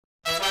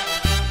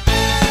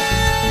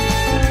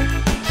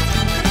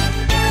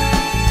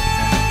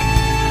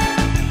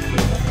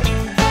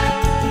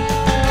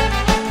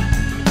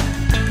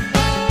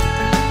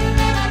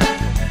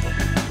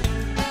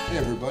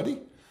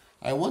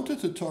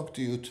wanted to talk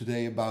to you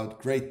today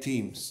about great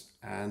teams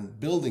and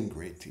building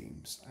great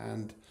teams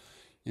and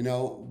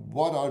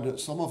what are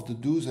some of the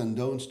do's and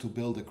don'ts to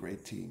build a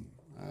great team.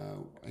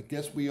 I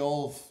guess we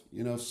all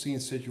seen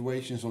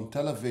situations on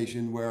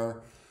television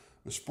where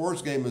a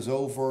sports game is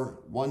over,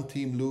 one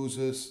team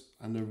loses,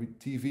 and the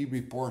TV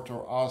reporter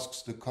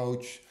asks the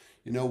coach,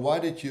 why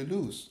did you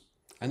lose?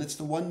 And it's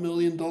the $1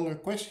 million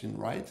question,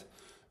 right?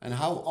 And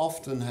how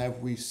often have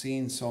we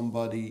seen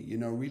somebody,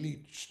 really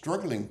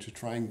struggling to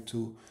trying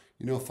to,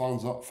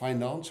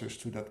 find answers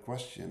to that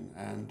question?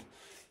 And,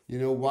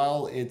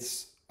 while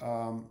it's,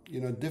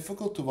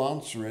 difficult to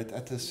answer it,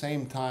 at the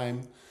same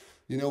time,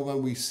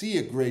 when we see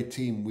a great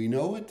team, we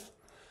know it.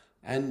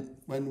 And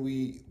when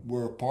we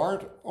were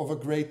part of a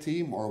great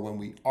team, or when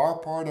we are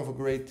part of a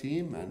great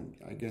team, and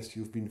I guess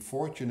you've been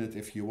fortunate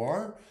if you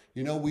are,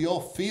 we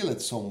all feel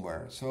it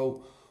somewhere.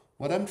 So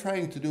what I'm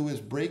trying to do is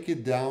break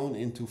it down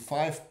into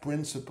 5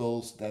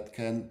 principles that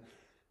can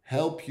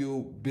help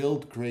you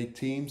build great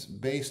teams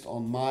based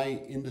on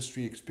my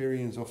industry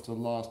experience of the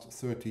last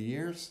 30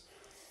 years.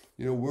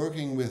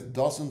 Working with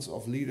dozens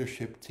of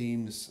leadership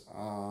teams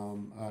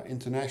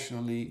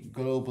internationally,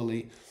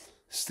 globally,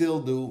 still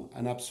do,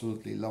 and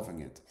absolutely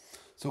loving it.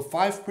 So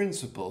 5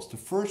 principles. The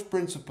first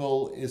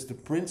principle is the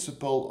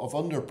principle of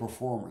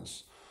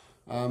underperformance.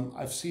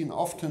 I've seen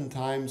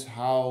oftentimes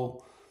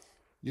how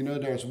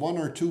there's 1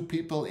 or 2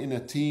 people in a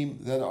team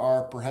that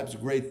are perhaps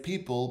great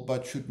people,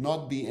 but should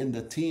not be in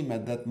the team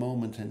at that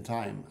moment in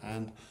time.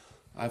 And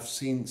I've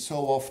seen so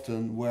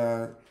often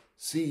where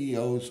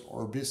CEOs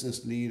or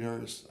business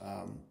leaders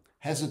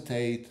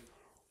hesitate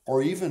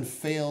or even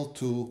fail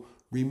to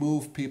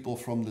remove people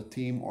from the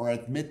team or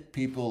admit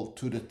people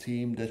to the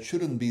team that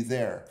shouldn't be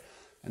there.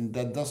 And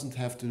that doesn't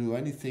have to do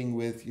anything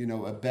with,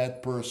 a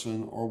bad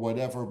person or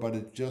whatever, but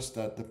it's just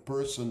that the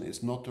person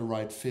is not the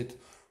right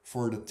fit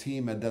for the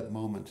team at that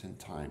moment in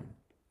time.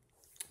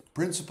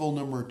 Principle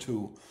number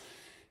 2,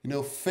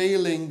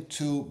 failing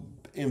to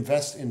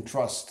invest in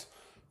trust.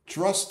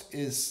 Trust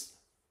is,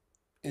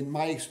 in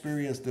my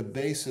experience, the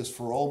basis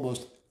for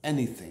almost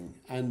anything.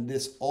 And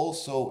this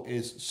also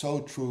is so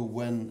true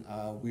when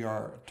we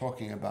are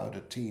talking about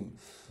a team.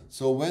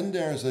 So when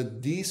there's a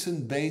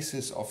decent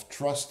basis of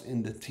trust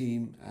in the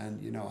team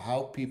and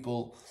how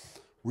people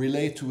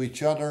relate to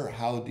each other,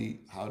 how the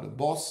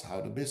boss, how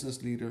the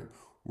business leader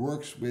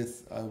works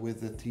with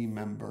the team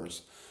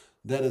members,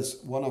 that is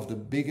one of the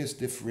biggest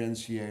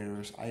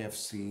differentiators I have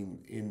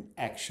seen in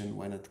action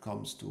when it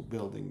comes to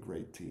building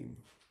great team.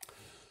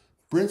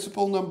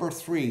 Principle number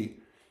 3,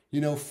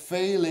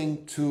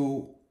 failing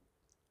to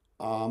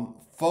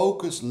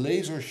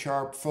laser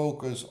sharp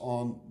focus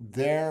on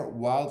their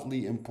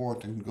wildly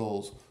important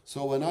goals.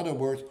 So in other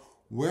words,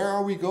 where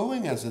are we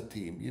going as a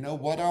team?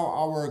 What are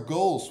our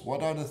goals?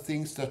 What are the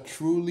things that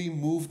truly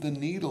move the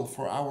needle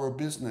for our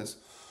business?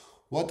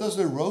 What does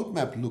the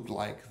roadmap look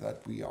like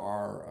that we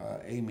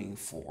are aiming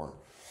for?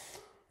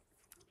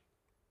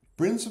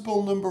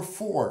 Principle number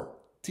 4,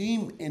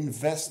 team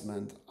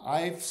investment.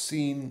 I've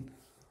seen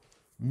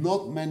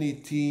not many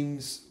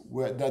teams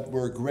that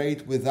were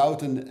great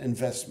without an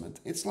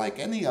investment. It's like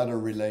any other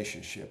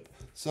relationship.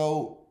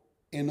 So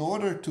in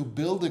order to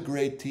build a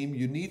great team,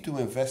 you need to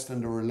invest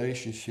in the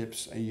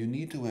relationships and you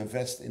need to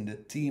invest in the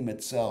team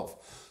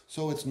itself.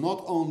 So it's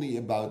not only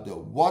about the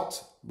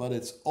what, but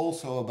it's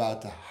also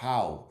about the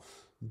how.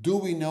 Do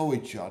we know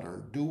each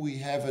other? Do we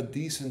have a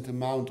decent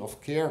amount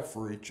of care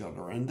for each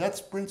other? And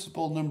that's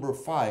principle number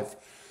 5.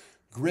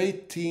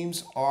 Great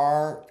teams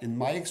are, in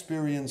my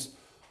experience,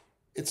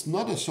 it's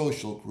not a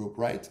social group,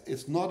 right?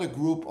 It's not a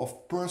group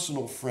of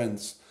personal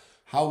friends.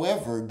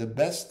 However, the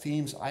best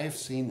teams I've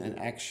seen in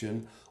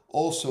action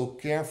also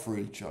care for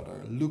each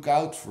other, look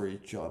out for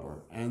each other.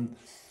 And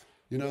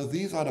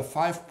these are the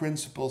 5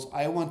 principles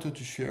I wanted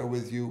to share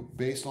with you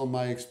based on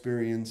my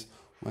experience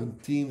when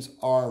teams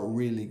are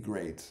really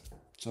great.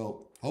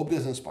 So hope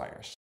this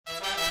inspires.